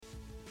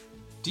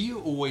Do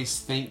you always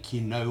think you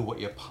know what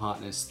your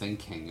partner's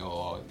thinking,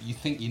 or you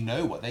think you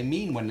know what they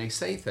mean when they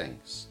say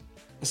things?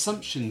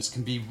 Assumptions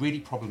can be really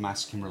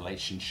problematic in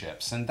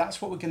relationships, and that's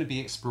what we're going to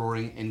be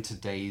exploring in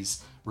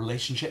today's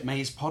Relationship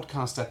Maze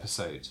podcast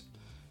episode.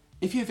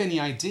 If you have any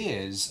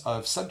ideas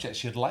of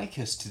subjects you'd like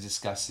us to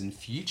discuss in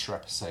future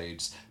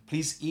episodes,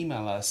 please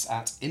email us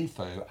at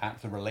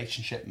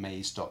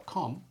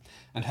info@therelationshipmaze.com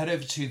and head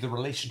over to the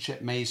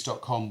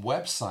relationshipmaze.com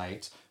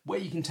website where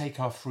you can take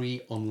our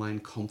free online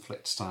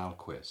conflict style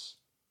quiz.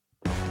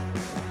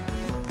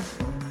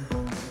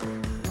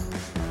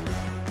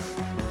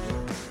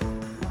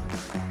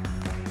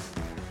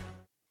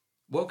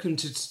 Welcome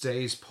to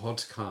today's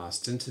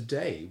podcast, and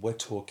today we're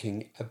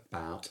talking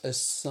about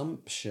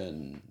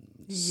assumptions.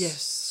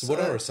 Yes. So what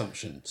are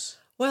assumptions?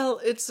 Well,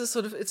 it's a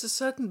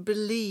certain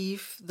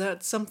belief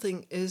that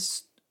something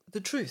is the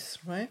truth,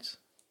 right?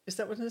 Is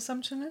that what an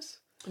assumption is?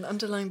 An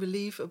underlying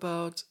belief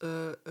about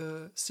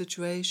a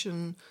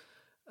situation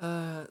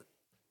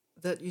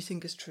that you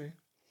think is true.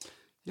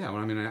 Yeah,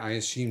 well, I mean, I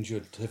assumed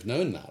you'd have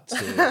known that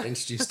to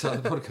introduce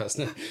start the podcast.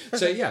 No.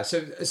 So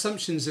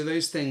assumptions are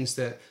those things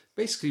that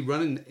basically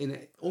run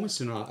in almost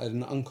at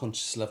an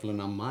unconscious level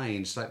in our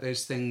minds, like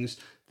those things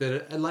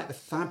that are like the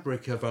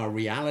fabric of our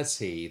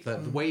reality, the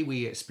way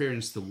we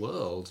experience the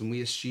world, and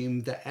we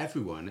assume that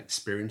everyone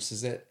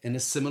experiences it in a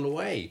similar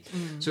way.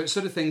 So it's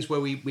sort of things where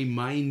we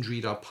mind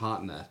read our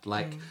partner,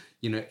 like,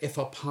 you know, if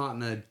our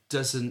partner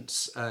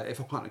comes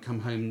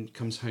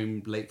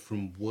home late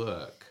from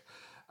work,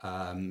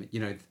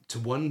 to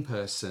one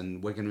person,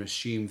 we're going to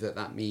assume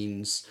that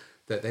means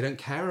that they don't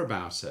care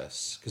about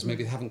us because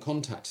maybe they haven't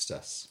contacted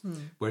us,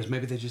 whereas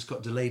maybe they just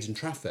got delayed in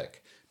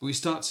traffic. But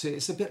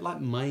it's a bit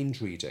like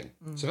mind reading.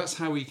 So that's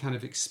how we kind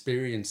of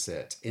experience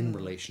it in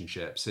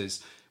relationships,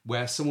 is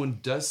where someone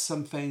does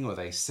something or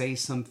they say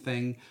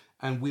something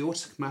and we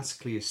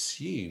automatically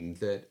assume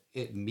that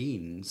it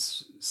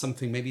means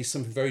something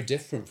very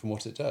different from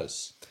what it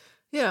does.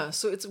 Yeah,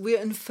 so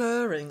we're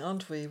inferring,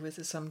 aren't we, with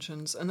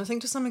assumptions? And I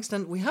think to some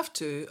extent we have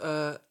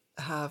to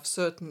have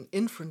certain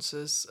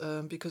inferences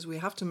because we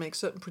have to make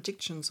certain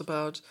predictions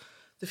about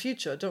the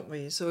future, don't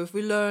we? So if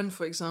we learn,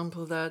 for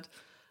example, that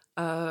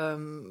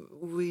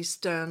we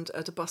stand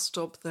at a bus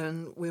stop,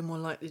 then we're more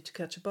likely to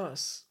catch a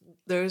bus.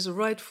 There is a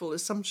rightful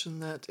assumption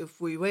that if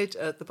we wait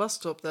at the bus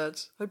stop,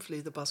 that hopefully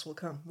the bus will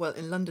come. Well,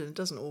 in London it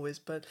doesn't always,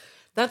 but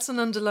that's an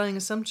underlying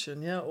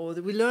assumption, yeah. Or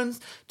that we learn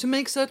to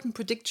make certain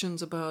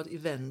predictions about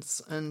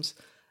events, and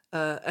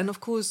of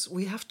course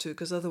we have to,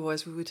 because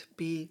otherwise we would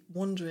be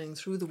wandering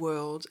through the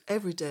world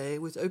every day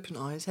with open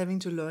eyes, having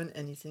to learn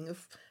anything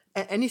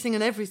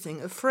and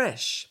everything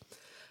afresh.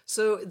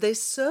 So they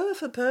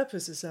serve a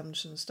purpose,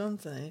 assumptions,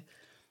 don't they?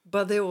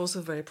 But they're also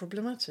very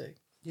problematic.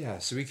 Yeah,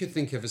 so we could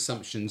think of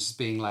assumptions as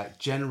being like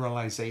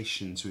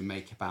generalizations we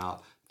make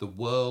about the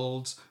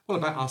world,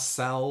 about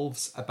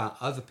ourselves, about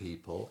other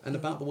people, and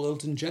about the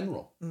world in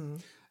general.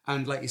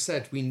 And like you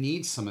said, we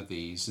need some of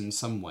these in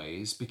some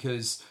ways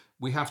because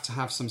we have to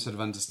have some sort of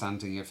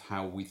understanding of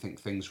how we think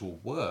things will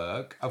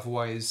work.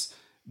 Otherwise,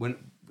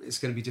 it's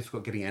going to be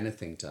difficult getting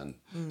anything done.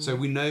 So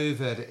we know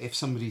that if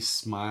somebody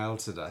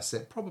smiles at us,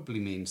 it probably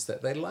means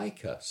that they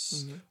like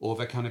us, or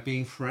they're kind of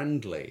being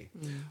friendly,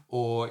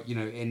 or, you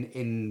know,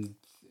 in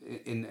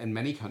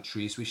many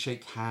countries we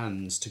shake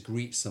hands to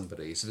greet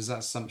somebody. So there's that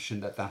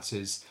assumption that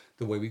is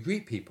the way we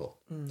greet people.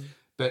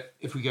 But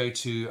if we go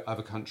to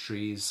other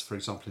countries, for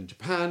example in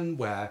Japan,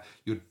 where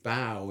you'd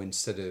bow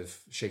instead of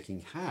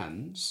shaking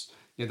hands,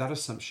 that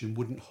assumption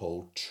wouldn't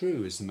hold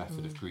true as the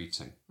method of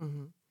greeting.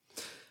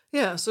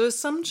 Yeah, so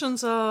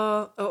assumptions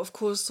are, of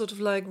course, sort of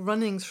like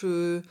running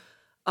through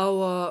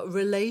our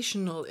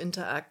relational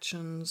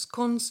interactions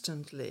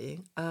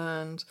constantly.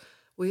 And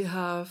we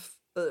have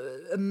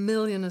a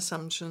million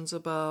assumptions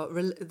that are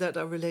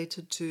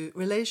related to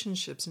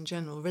relationships in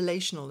general,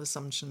 relational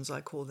assumptions,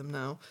 I call them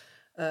now.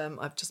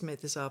 I've just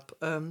made this up.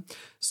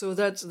 So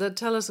that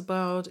tell us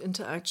about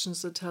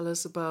interactions, that tell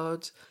us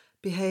about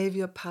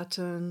behavior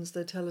patterns,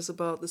 that tell us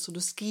about the sort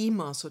of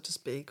schema, so to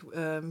speak,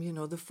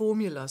 the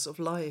formulas of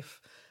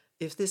life.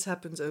 If this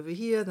happens over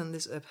here, then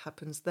this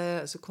happens there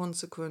as a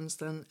consequence,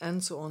 then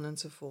and so on and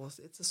so forth.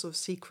 It's a sort of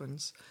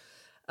sequence.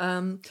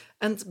 And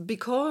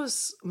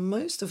because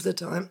most of the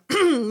time,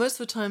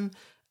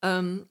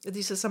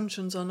 these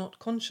assumptions are not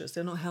conscious,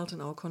 they're not held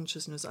in our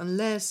consciousness,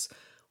 unless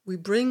we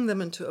bring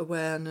them into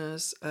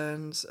awareness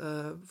and,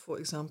 for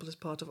example, as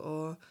part of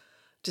our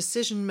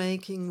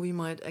decision-making, we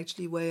might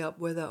actually weigh up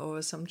whether our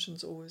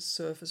assumptions always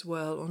serve us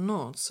well or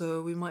not.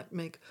 So we might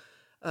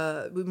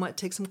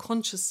take some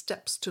conscious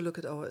steps to look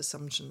at our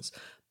assumptions,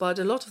 but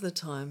a lot of the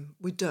time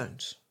we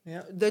don't.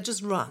 Yeah, they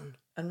just run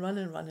and run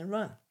and run and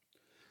run.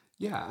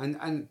 Yeah,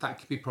 and that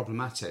could be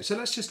problematic. So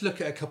let's just look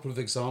at a couple of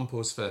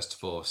examples first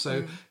of all.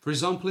 So, for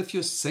example, if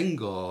you're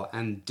single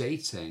and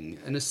dating,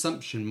 an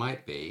assumption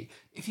might be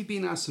if you've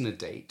been out on a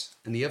date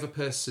and the other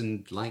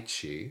person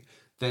likes you,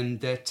 then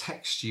they'll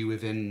text you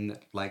within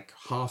like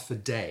half a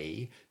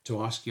day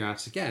to ask you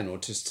out again, or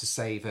just to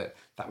say that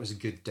was a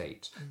good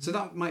date. So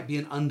that might be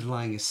an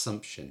underlying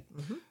assumption.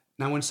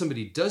 Now, when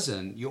somebody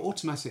doesn't, your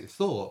automatic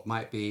thought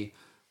might be,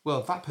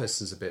 well, that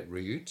person's a bit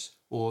rude,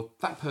 or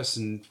that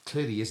person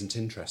clearly isn't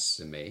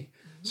interested in me.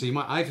 So you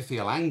might either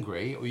feel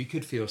angry or you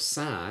could feel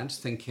sad,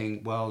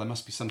 thinking, well, there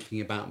must be something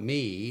about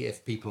me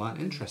if people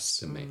aren't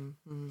interested in me.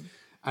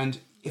 And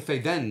if they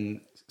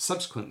then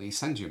subsequently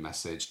send you a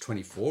message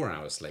 24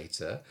 hours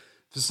later,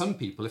 for some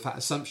people, if that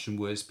assumption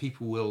was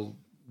people will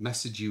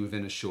message you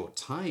within a short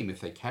time if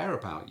they care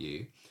about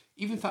you,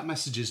 even if that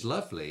message is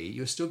lovely,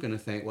 you're still going to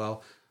think,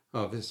 well,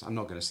 I'm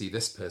not going to see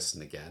this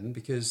person again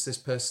because this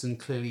person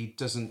clearly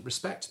doesn't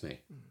respect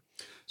me.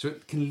 So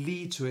it can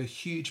lead to a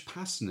huge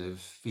pattern of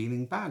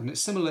feeling bad. And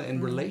it's similar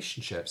in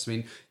relationships. I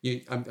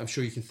mean, I'm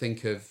sure you can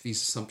think of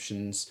these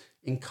assumptions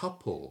in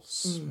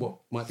couples. What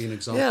might be an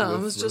example of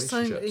I was just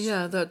saying,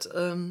 relationships?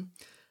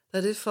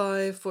 that if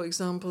I, for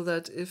example,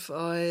 if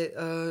I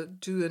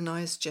do a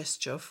nice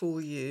gesture for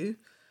you,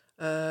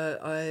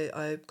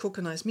 I cook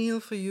a nice meal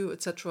for you,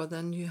 etc.,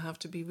 then you have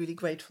to be really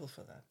grateful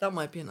for that. That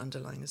might be an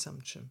underlying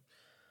assumption.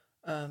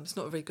 It's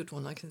not a very good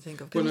one I can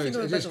think of. Can you think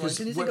of a better one?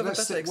 Can you think of a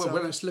better example?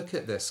 Well, let's look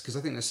at this, because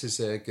I think this is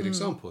a good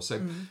example.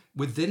 So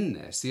within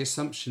this, the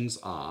assumptions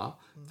are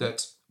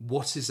that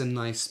what is a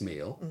nice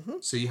meal?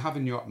 So you have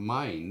in your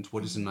mind,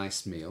 what is a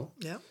nice meal?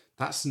 Yeah.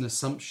 That's an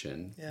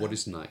assumption. Yeah. What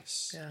is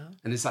nice? Yeah.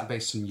 And is that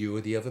based on you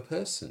or the other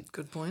person?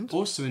 Good point.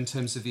 Also, in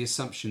terms of the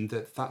assumption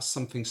that that's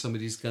something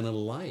somebody's going to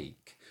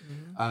like.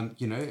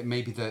 It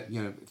may be that,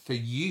 for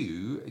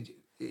you,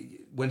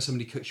 when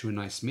somebody cooks you a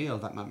nice meal,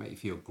 that might make you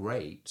feel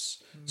great.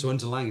 So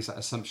underlying is that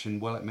assumption,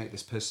 well, it make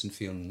this person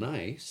feel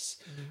nice.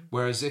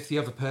 Whereas if the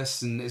other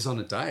person is on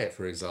a diet,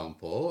 for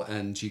example,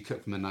 and you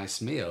cook them a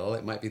nice meal,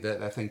 it might be that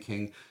they're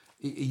thinking,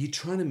 are you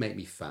trying to make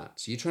me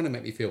fat? Are you trying to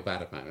make me feel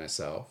bad about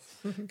myself?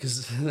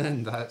 Because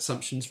then that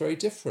assumption's very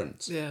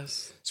different.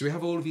 Yes. So we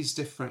have all of these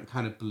different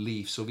kind of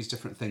beliefs, all these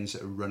different things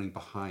that are running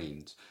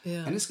behind.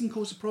 Yeah. And this can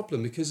cause a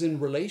problem because in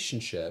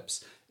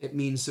relationships, it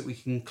means that we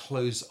can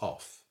close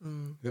off.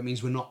 It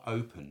means we're not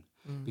open.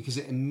 Because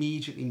it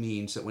immediately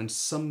means that when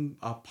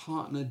our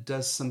partner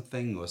does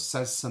something or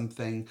says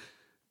something,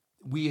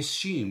 we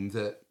assume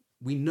that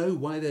we know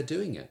why they're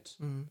doing it.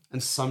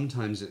 And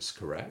sometimes it's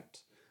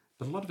correct,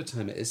 but a lot of the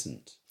time it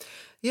isn't.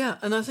 Yeah,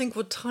 and I think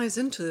what ties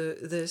into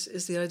this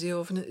is the idea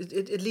of,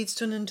 it leads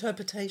to an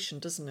interpretation,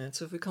 doesn't it?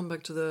 So if we come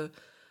back to the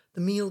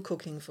meal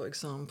cooking, for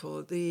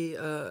example, the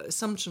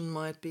assumption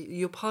might be if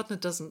your partner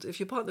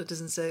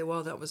doesn't say,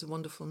 well, that was a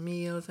wonderful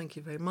meal, thank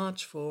you very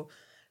much for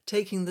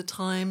taking the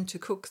time to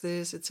cook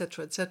this,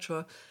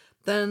 etc.,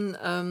 then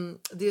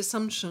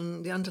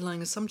the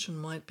underlying assumption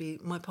might be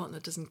my partner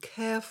doesn't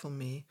care for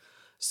me.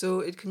 So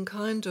it can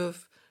kind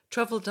of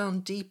travel down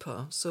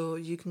deeper. So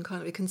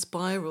it can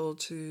spiral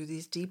to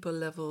these deeper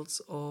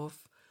levels of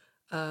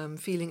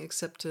feeling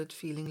accepted,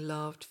 feeling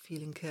loved,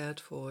 feeling cared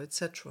for,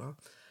 etc.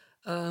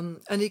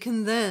 And it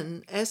can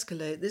then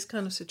escalate. This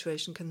kind of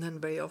situation can then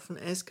very often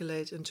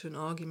escalate into an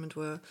argument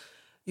where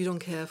you don't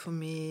care for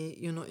me,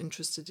 you're not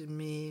interested in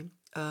me,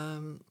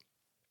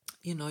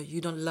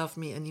 you don't love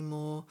me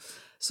anymore.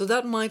 So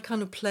that might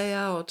kind of play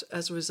out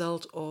as a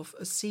result of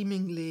a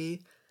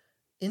seemingly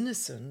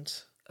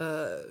innocent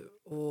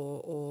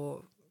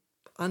or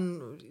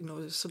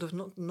sort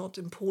of not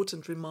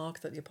important remark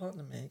that your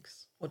partner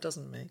makes or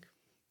doesn't make.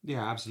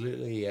 Yeah,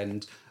 absolutely.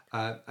 And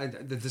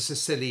there's a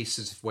silly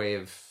sort of way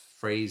of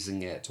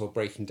phrasing it or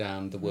breaking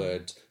down the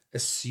word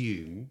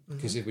assume,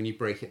 because when you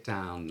break it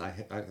down,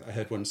 I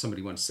heard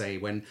somebody once say,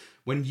 when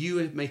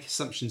you make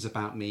assumptions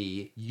about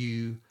me,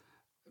 you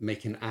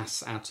make an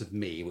ass out of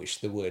me, which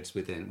the words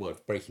within,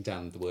 breaking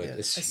down the word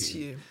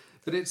assume.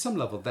 But at some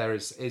level, there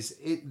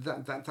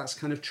that's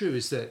kind of true.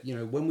 Is that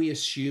when we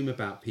assume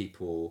about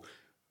people,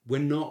 we're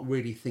not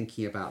really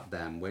thinking about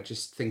them. We're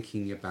just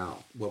thinking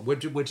about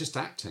we're just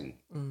acting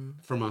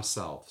from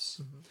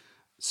ourselves.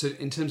 So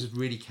in terms of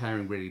really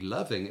caring, really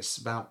loving, it's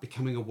about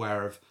becoming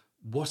aware of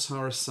what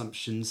our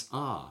assumptions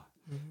are,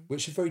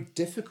 which are very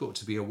difficult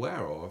to be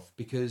aware of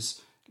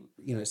because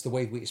it's the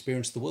way we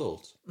experience the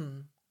world.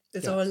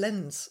 It's our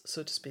lens,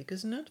 so to speak,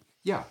 isn't it?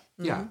 Yeah,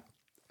 yeah.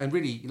 And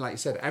really, like you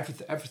said,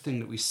 everything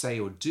that we say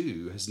or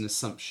do has an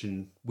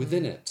assumption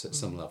within it at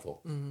some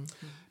level.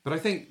 But I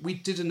think we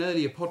did an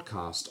earlier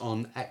podcast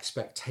on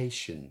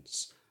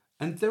expectations.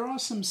 And there are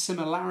some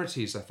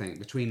similarities, I think,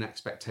 between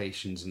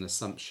expectations and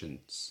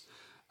assumptions.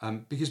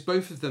 Because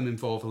both of them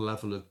involve a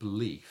level of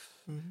belief.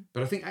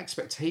 But I think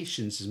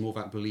expectations is more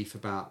about belief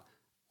about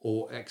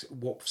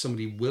what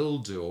somebody will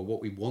do or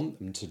what we want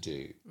them to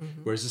do.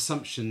 Whereas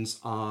assumptions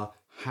are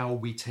how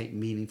we take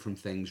meaning from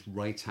things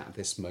right at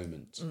this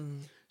moment.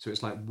 So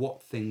it's like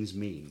what things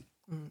mean.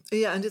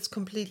 Yeah, and it's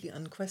completely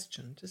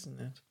unquestioned, isn't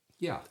it?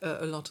 Yeah.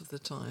 A lot of the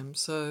time.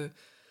 So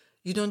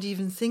you don't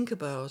even think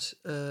about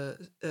a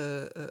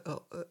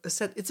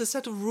set. It's a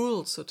set of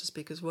rules, so to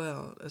speak, as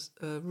well,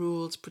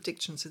 rules,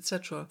 predictions,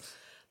 etc.,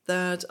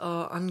 that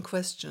are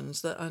unquestioned,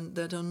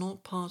 that are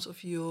not part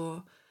of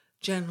your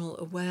general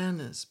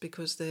awareness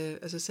because they're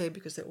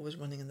always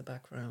running in the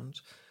background.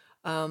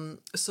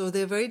 So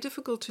they're very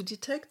difficult to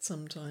detect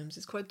sometimes.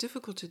 It's quite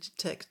difficult to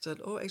detect that,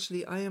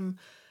 actually, I am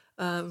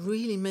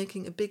really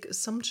making a big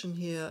assumption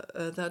here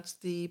that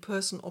the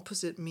person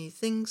opposite me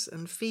thinks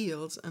and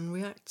feels and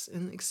reacts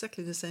in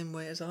exactly the same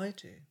way as I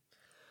do.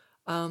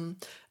 And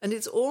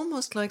it's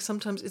almost like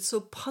sometimes it's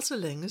so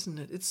puzzling, isn't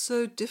it? It's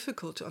so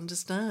difficult to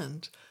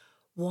understand.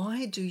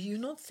 Why do you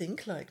not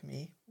think like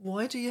me?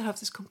 Why do you have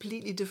this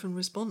completely different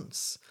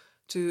response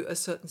to a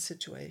certain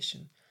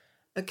situation?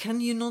 Can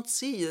you not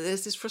see?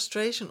 There's this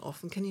frustration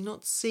often. Can you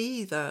not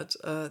see that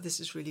this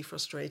is really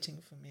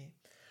frustrating for me?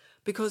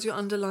 Because your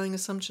underlying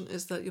assumption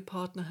is that your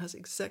partner has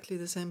exactly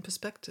the same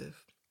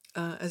perspective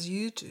as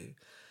you do.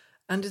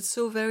 And it's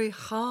so very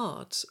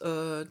hard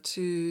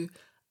to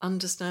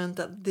understand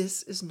that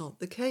this is not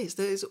the case.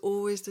 There is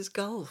always this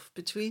gulf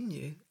between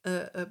you,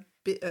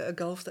 a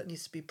gulf that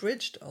needs to be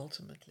bridged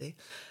ultimately.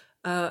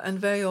 And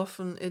very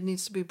often it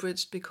needs to be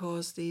bridged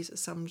because these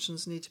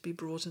assumptions need to be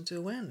brought into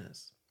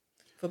awareness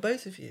for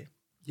both of you.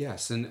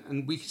 Yes,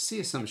 and we can see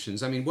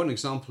assumptions. I mean, one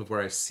example of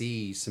where I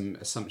see some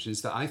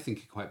assumptions that I think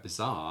are quite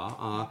bizarre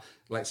are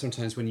like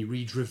sometimes when you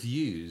read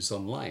reviews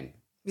online.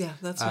 Yeah,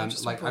 that's an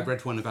interesting like point. I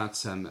read one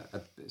about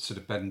a sort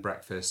of bed and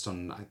breakfast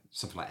on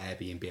something like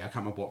Airbnb. I can't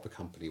remember what the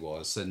company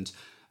was, and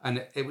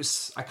it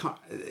was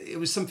it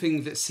was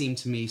something that seemed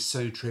to me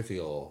so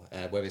trivial.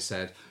 Where they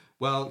said,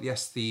 "Well,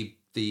 yes, the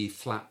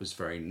flat was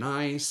very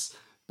nice,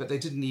 but they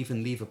didn't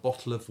even leave a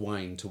bottle of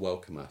wine to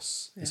welcome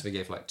us." And so they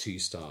gave like 2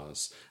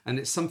 stars. And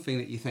it's something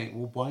that you think,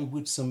 well, why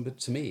would somebody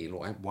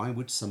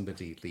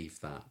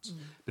leave that?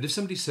 But if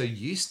somebody's so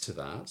used to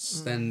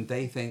that, then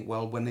they think,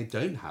 well, when they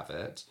don't have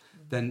it,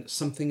 then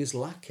something is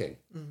lacking.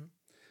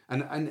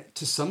 And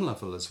to some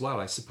level as well,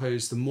 I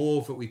suppose the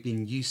more that we've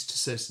been used to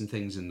certain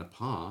things in the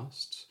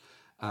past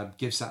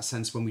gives that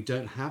sense when we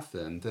don't have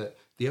them that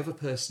the other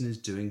person is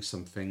doing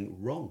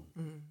something wrong.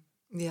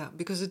 Yeah,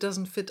 because it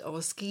doesn't fit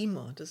our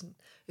schema.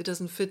 It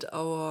doesn't fit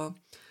our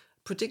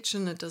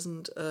prediction. It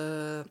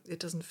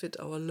doesn't fit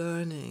our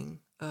learning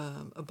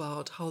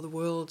about how the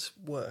world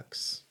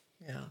works.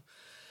 Yeah,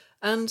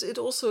 and it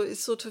also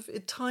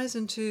it ties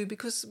into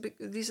because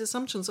these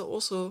assumptions are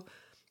also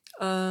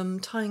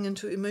tying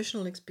into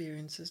emotional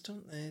experiences,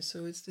 don't they?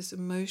 So it's this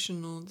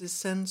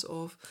sense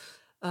of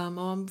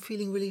I'm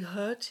feeling really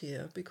hurt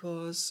here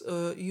because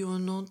you are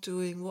not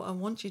doing what I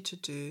want you to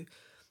do.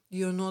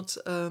 You're not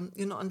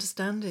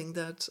understanding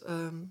that.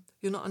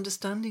 You're not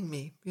understanding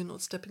me. You're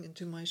not stepping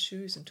into my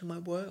shoes, into my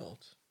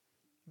world.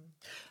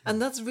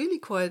 And that's really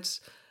quite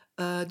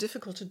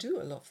difficult to do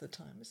a lot of the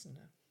time, isn't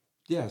it?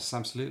 Yes,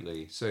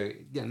 absolutely. So,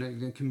 yeah, no,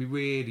 it can be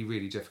really,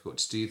 really difficult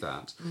to do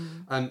that.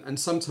 And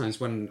sometimes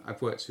when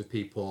I've worked with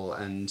people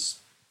and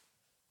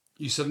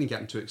you suddenly get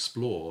them to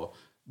explore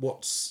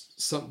what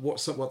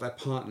their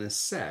partner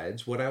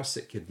said, what else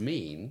it could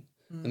mean,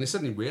 and they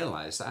suddenly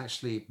realise that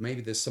actually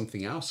maybe there's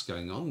something else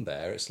going on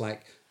there. It's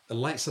like a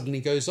light suddenly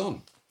goes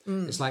on.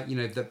 It's like,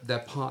 their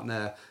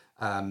partner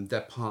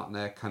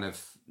kind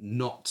of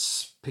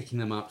not picking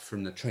them up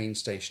from the train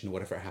station or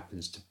whatever it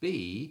happens to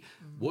be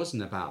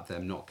wasn't about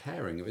them not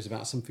caring. It was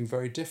about something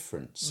very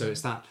different. So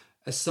it's that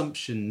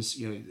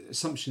assumptions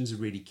are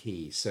really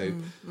key. So,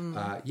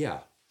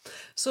 yeah.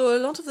 So a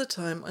lot of the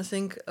time, I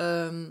think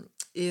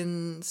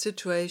in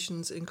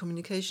situations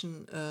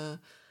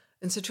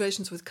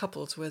with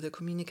couples where they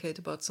communicate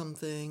about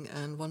something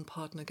and one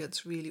partner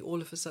gets really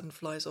all of a sudden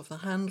flies off the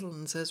handle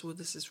and says, well,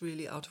 this is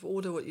really out of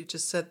order, what you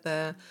just said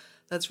there,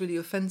 that's really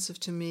offensive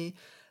to me.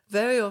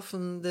 Very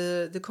often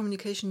the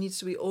communication needs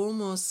to be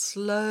almost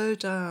slowed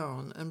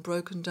down and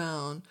broken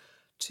down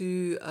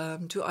to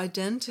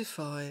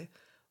identify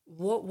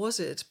what was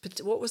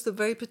the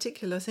very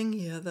particular thing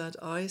here that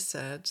I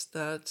said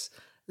that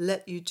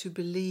led you to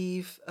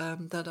believe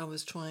that I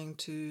was trying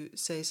to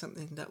say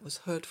something that was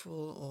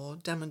hurtful or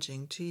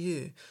damaging to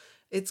you.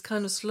 It's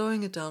kind of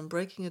slowing it down,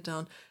 breaking it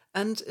down,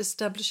 and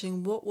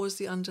establishing what was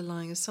the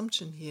underlying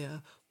assumption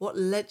here. What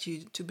led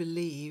you to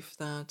believe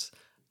that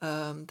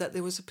that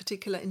there was a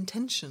particular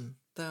intention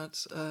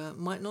that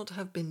might not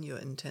have been your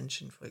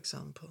intention, for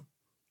example.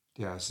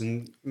 Yes,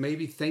 and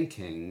maybe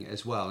thinking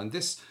as well. And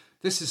this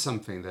is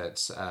something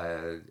that,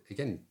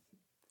 again,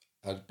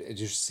 I'll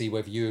just see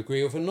whether you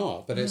agree with or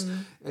not. But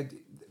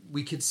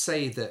we could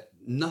say that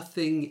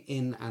nothing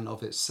in and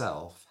of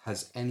itself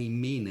has any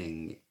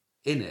meaning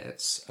in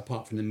it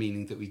apart from the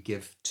meaning that we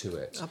give to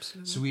it.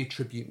 Absolutely. So we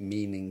attribute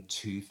meaning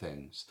to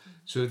things.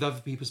 So with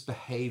other people's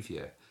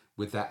behaviour,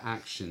 with their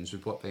actions,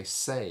 with what they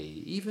say,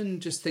 even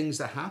just things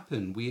that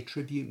happen, we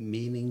attribute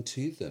meaning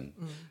to them.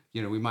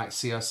 We might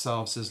see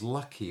ourselves as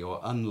lucky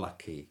or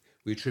unlucky.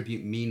 We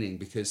attribute meaning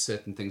because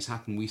certain things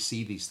happen. We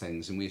see these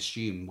things and we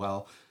assume,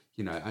 well,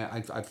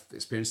 I've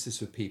experienced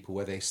this with people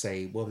where they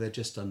say, well, they're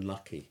just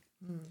unlucky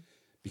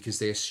because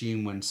they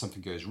assume when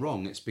something goes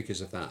wrong, it's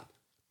because of that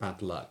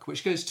bad luck,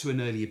 which goes to an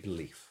earlier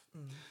belief.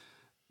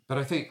 But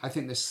I think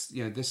this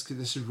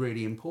is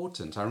really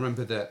important. I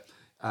remember that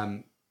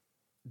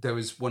there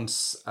was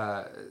once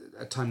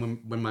a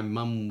time when my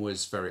mum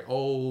was very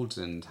old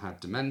and had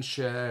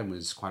dementia and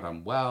was quite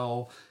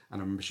unwell.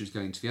 And I remember she was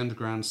going to the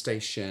underground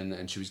station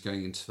and she was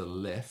going into the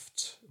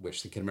lift, which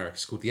I think in America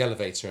is called the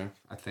elevator,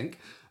 I think.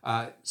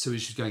 So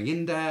she was going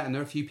in there and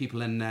there were a few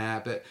people in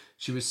there, but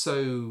she was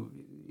so,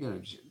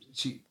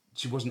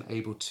 she wasn't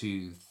able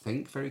to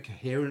think very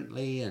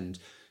coherently, and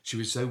she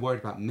was so worried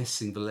about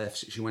missing the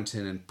lift. She went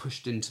in and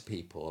pushed into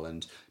people,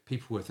 and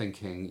people were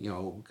thinking,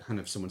 kind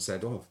of someone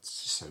said, oh,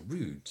 it's just so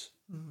rude.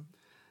 Mm.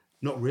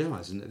 Not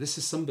realising that this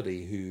is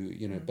somebody who,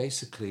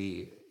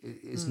 basically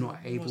is not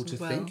able to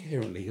think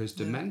coherently, who has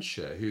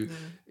dementia, who,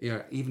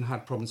 even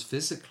had problems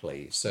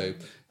physically. So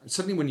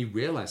suddenly when you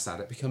realise that,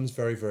 it becomes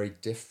very, very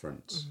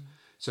different. Mm.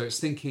 So it's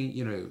thinking,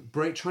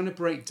 trying to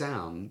break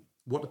down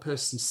what the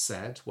person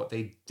said, what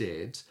they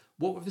did,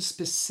 what were the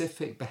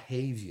specific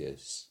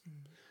behaviours,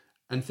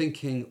 and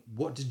thinking,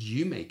 what did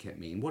you make it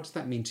mean? What does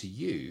that mean to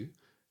you?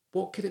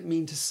 What could it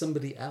mean to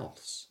somebody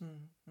else?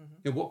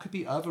 Mm-hmm. What could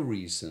be other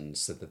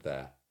reasons that are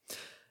there?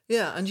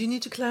 Yeah, and you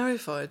need to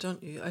clarify,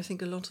 don't you? I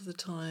think a lot of the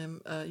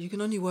time you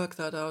can only work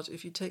that out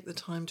if you take the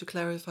time to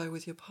clarify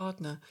with your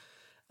partner.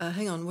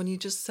 Hang on, when you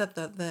just said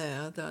that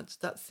there,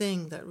 that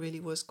thing that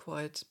really was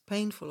quite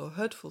painful or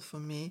hurtful for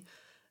me,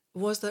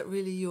 was that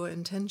really your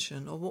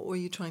intention? Or what were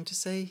you trying to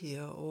say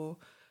here? Or,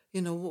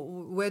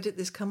 where did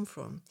this come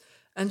from?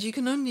 And you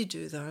can only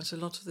do that a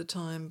lot of the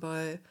time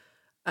by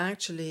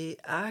actually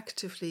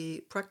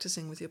actively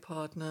practicing with your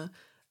partner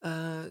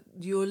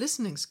your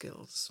listening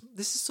skills.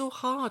 This is so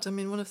hard. I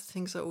mean, one of the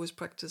things I always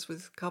practice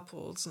with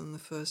couples in the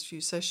first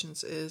few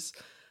sessions is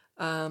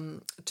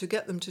to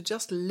get them to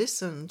just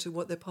listen to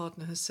what their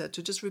partner has said,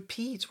 to just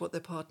repeat what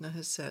their partner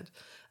has said.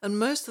 And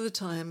most of the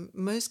time,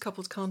 most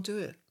couples can't do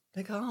it.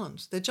 They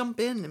can't. They jump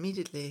in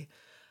immediately.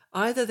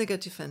 Either they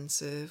get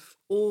defensive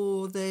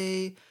or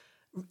they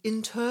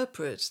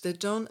interpret. They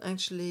don't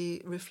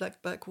actually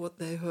reflect back what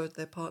they heard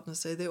their partner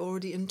say. They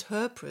already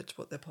interpret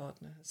what their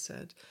partner has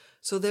said.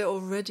 So they're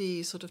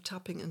already sort of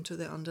tapping into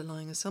their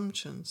underlying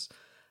assumptions.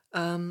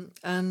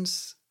 And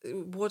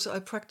what I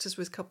practice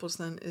with couples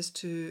then is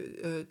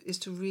to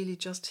really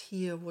just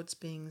hear what's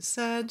being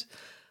said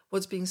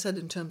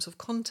in terms of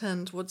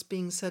content, what's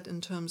being said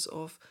in terms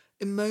of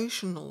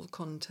emotional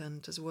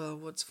content as well,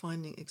 what's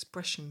finding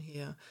expression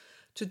here.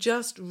 To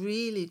just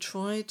really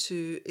try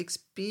to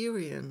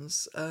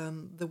experience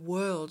the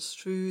world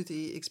through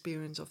the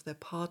experience of their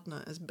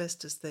partner as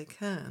best as they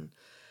can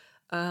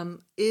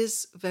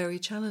is very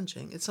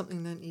challenging. It's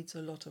something that needs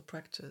a lot of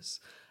practice.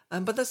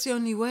 But that's the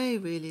only way,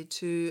 really,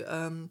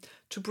 to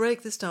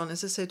break this down,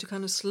 as I say, to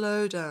kind of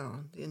slow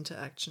down the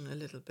interaction a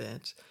little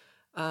bit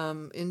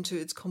into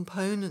its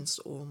components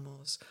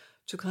almost,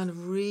 to kind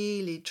of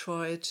really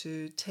try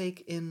to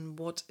take in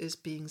what is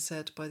being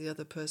said by the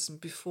other person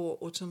before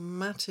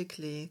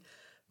automatically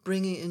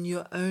bringing in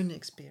your own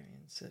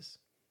experiences.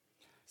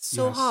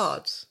 So yes.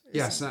 Hard.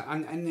 Yes,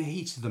 and in the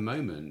heat of the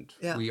moment,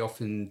 we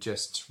often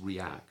just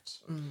react.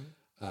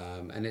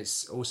 And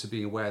it's also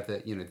being aware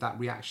that, that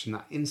reaction,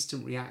 that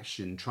instant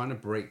reaction, trying to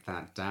break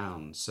that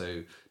down.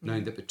 So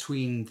knowing that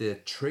between the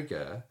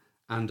trigger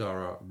and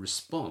our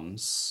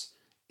response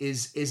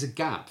is a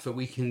gap that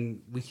we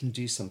can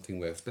do something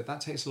with, but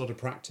that takes a lot of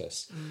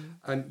practice.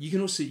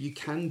 You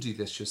can do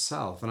this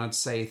yourself, and I'd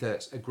say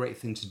that a great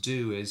thing to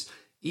do is,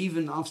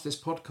 even after this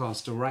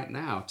podcast or right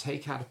now,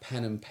 take out a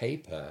pen and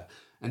paper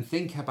and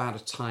think about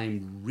a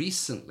time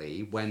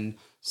recently when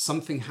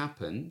something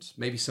happened,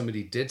 maybe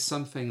somebody did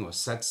something or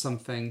said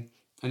something,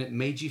 and it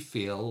made you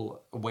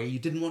feel a way you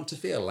didn't want to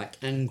feel, like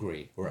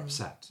angry or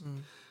upset.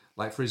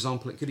 Like, for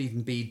example, it could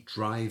even be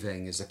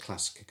driving is a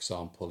classic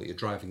example. That you're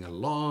driving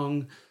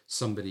along,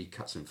 somebody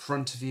cuts in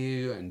front of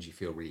you and you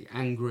feel really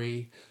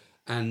angry.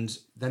 And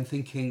then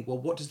thinking, well,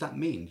 what does that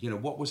mean?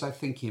 What was I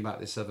thinking about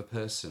this other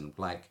person?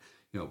 Like,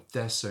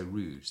 they're so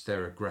rude,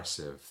 they're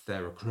aggressive,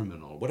 they're a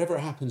criminal. Whatever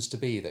it happens to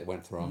be that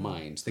went through our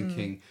minds,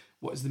 thinking,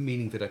 what is the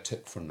meaning that I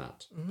took from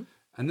that?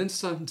 And then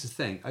starting to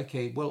think,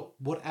 okay, well,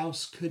 what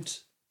else could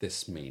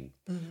this mean?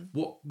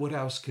 What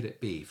else could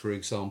it be? For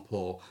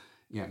example,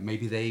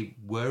 maybe they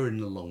were in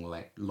the wrong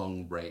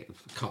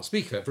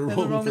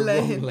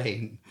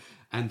lane,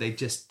 and they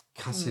just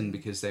cut in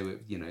because they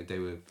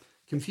were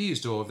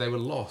confused, or they were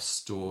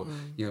lost, or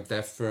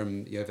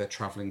they're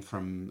traveling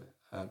from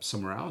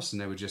somewhere else,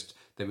 and they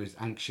were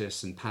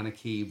anxious and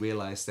panicky,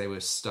 realized they were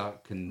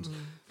stuck, and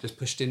just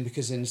pushed in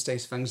because they're in a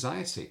state of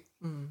anxiety.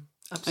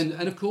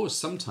 And of course,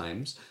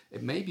 sometimes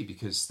it may be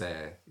because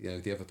they're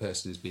the other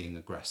person is being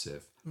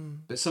aggressive,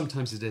 but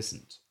sometimes it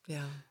isn't.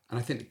 Yeah. And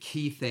I think the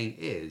key thing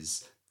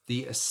is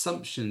the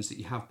assumptions that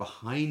you have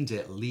behind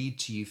it lead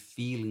to you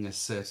feeling a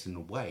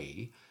certain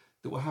way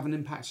that will have an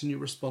impact on your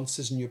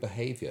responses and your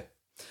behavior.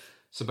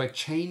 So by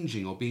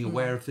changing or being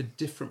aware of the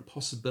different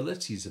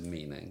possibilities of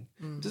meaning,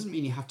 it doesn't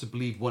mean you have to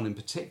believe one in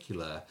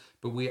particular,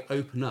 but we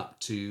open up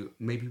to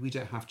maybe we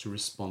don't have to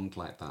respond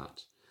like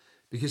that.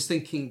 Because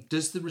thinking,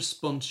 does the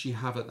response you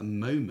have at the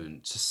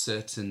moment to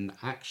certain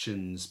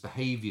actions,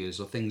 behaviours,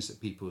 or things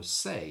that people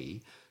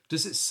say,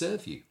 does it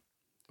serve you?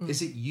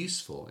 Is it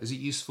useful? Is it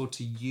useful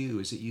to you?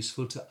 Is it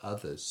useful to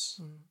others?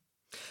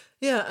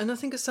 Yeah, and I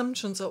think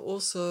assumptions are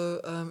also,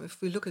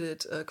 if we look at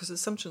it, because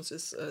assumptions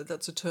is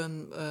that's a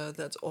term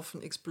that's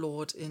often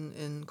explored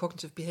in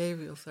cognitive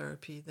behavioral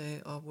therapy.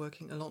 They are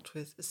working a lot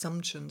with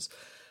assumptions.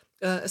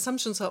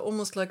 Assumptions are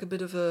almost like a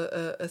bit of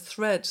a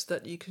thread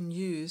that you can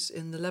use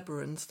in the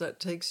labyrinth that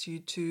takes you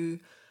to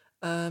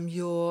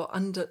your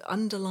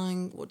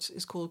underlying, what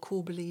is called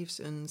core beliefs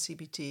in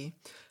CBT.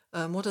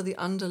 What are the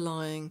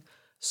underlying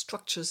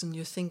structures in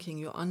your thinking,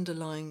 your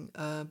underlying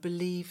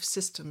belief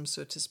system,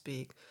 so to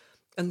speak?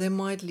 And they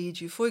might lead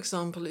you, for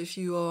example, if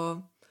you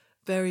are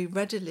very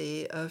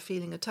readily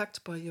feeling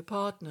attacked by your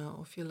partner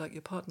or feel like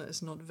your partner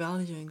is not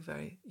valuing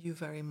you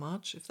very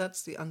much, if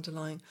that's the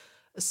underlying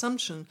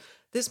assumption,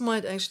 this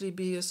might actually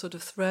be a sort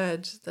of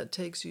thread that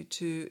takes you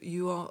to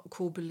your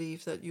core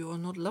belief that you are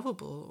not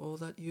lovable or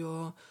that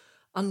you're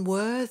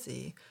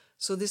unworthy.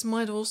 So this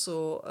might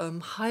also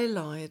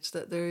highlight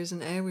that there is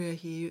an area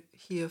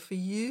here for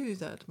you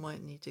that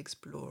might need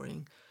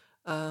exploring,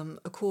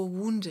 a core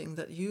wounding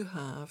that you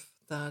have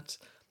that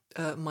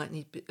might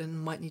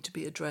need to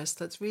be addressed.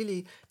 That's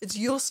really, it's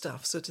your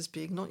stuff, so to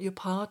speak, not your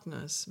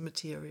partner's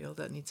material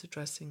that needs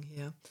addressing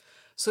here.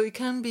 So it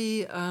can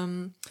be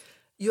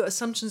your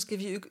assumptions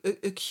give you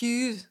a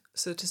cue,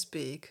 so to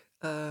speak,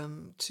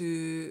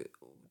 to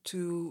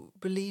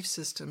belief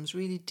systems,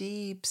 really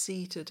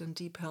deep-seated and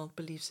deep-held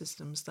belief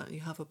systems that you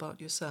have about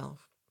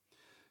yourself.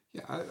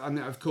 Yeah, I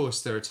mean, of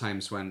course, there are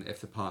times when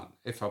if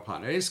our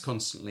partner is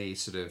constantly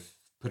sort of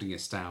putting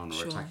us down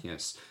or attacking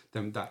us,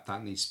 then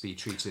that needs to be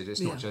treated. It's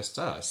not just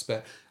us.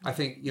 But I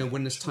think,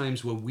 when there's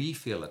times where we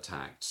feel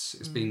attacked,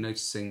 it's being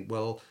noticing,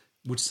 well,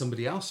 would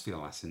somebody else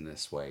feel that in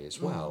this way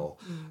as well?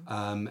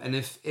 And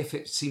if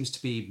it seems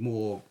to be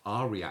more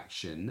our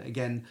reaction,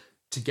 again,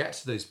 to get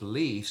to those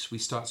beliefs, we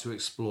start to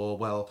explore,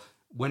 well,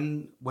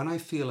 when I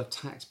feel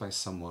attacked by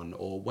someone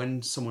or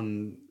when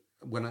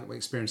I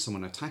experience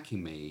someone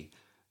attacking me,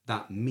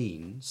 that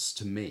means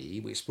to me,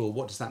 we explore,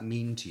 what does that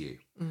mean to you?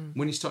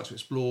 When you start to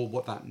explore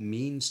what that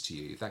means to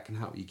you, that can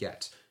help you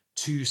get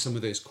to some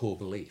of those core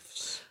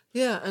beliefs.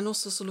 Yeah, and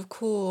also sort of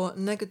core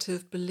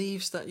negative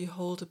beliefs that you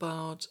hold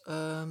about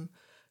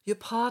your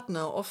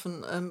partner.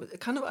 Often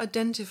kind of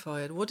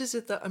identify it. What is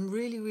it that I'm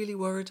really, really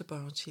worried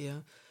about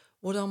here?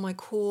 What are my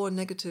core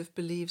negative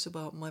beliefs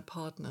about my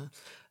partner?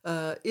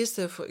 Is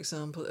there, for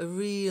example, a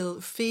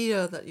real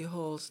fear that you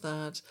hold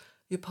that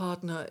your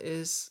partner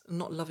is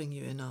not loving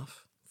you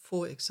enough?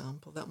 For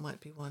example, that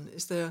might be one.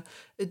 Is there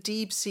a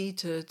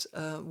deep-seated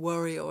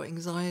worry or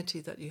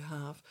anxiety that you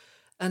have?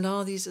 And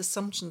are these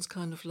assumptions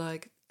kind of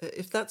like,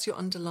 if that's your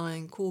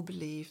underlying core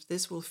belief,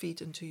 this will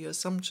feed into your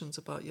assumptions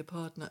about your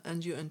partner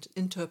and your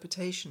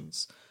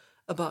interpretations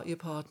about your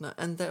partner,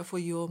 and therefore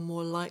you're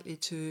more likely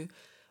to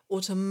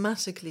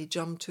automatically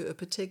jump to a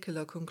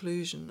particular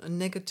conclusion, a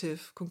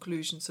negative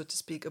conclusion, so to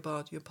speak,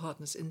 about your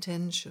partner's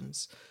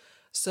intentions.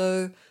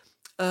 So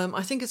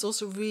I think it's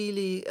also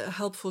really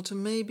helpful to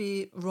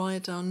maybe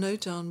note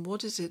down,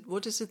 what is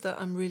it that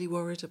I'm really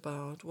worried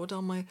about? What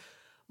are my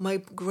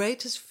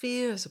greatest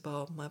fears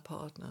about my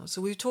partner?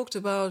 So we've talked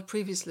about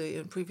previously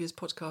in previous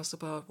podcasts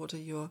about what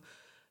are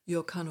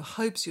your kind of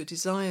hopes, your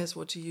desires,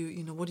 what do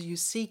you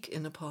seek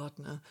in a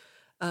partner?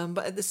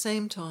 But at the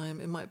same time,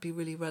 it might be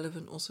really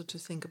relevant also to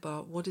think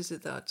about what is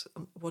it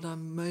what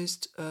I'm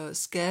most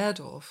scared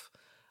of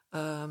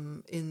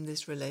in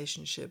this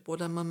relationship?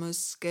 What am I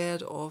most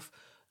scared of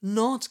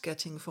not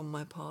getting from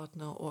my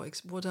partner, or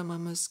what am I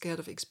most scared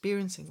of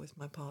experiencing with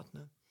my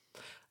partner?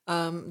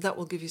 That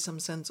will give you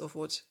some sense of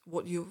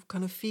what your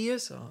kind of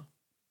fears are.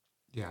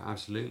 Yeah,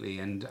 absolutely.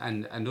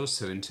 And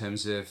also in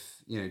terms of,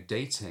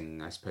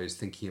 dating, I suppose,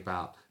 thinking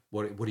about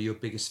what are your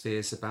biggest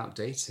fears about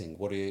dating?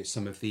 What are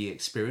some of the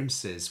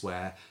experiences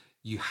where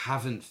you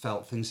haven't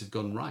felt things have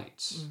gone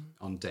right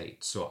on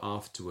dates or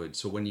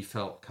afterwards, or when you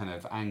felt kind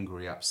of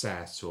angry,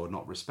 upset, or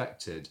not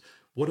respected?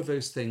 What are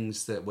those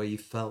things where you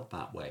felt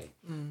that way?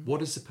 What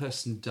has the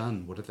person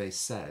done? What have they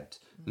said?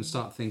 And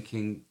start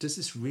thinking, does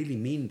this really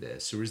mean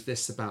this? Or is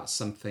this about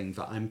something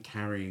that I'm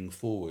carrying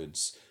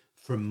forwards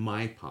from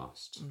my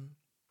past?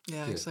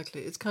 Yeah,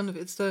 exactly. It's kind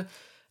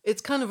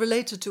of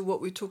related to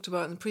what we talked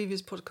about in the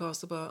previous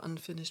podcast about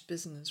unfinished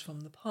business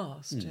from the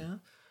past. Yeah.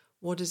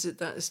 What is it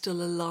that is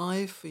still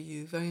alive for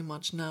you very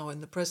much now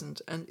in the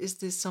present? And is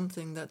this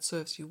something that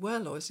serves you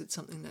well, or is it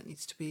something that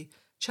needs to be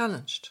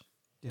challenged?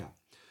 Yeah.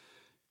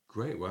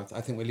 Great. Well,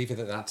 I think we'll leave it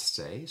at that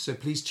today. So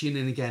please tune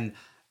in again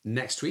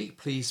next week.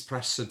 Please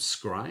press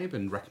subscribe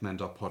and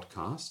recommend our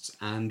podcasts.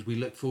 And we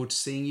look forward to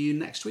seeing you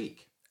next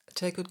week.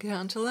 Take good care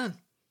until then.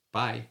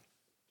 Bye.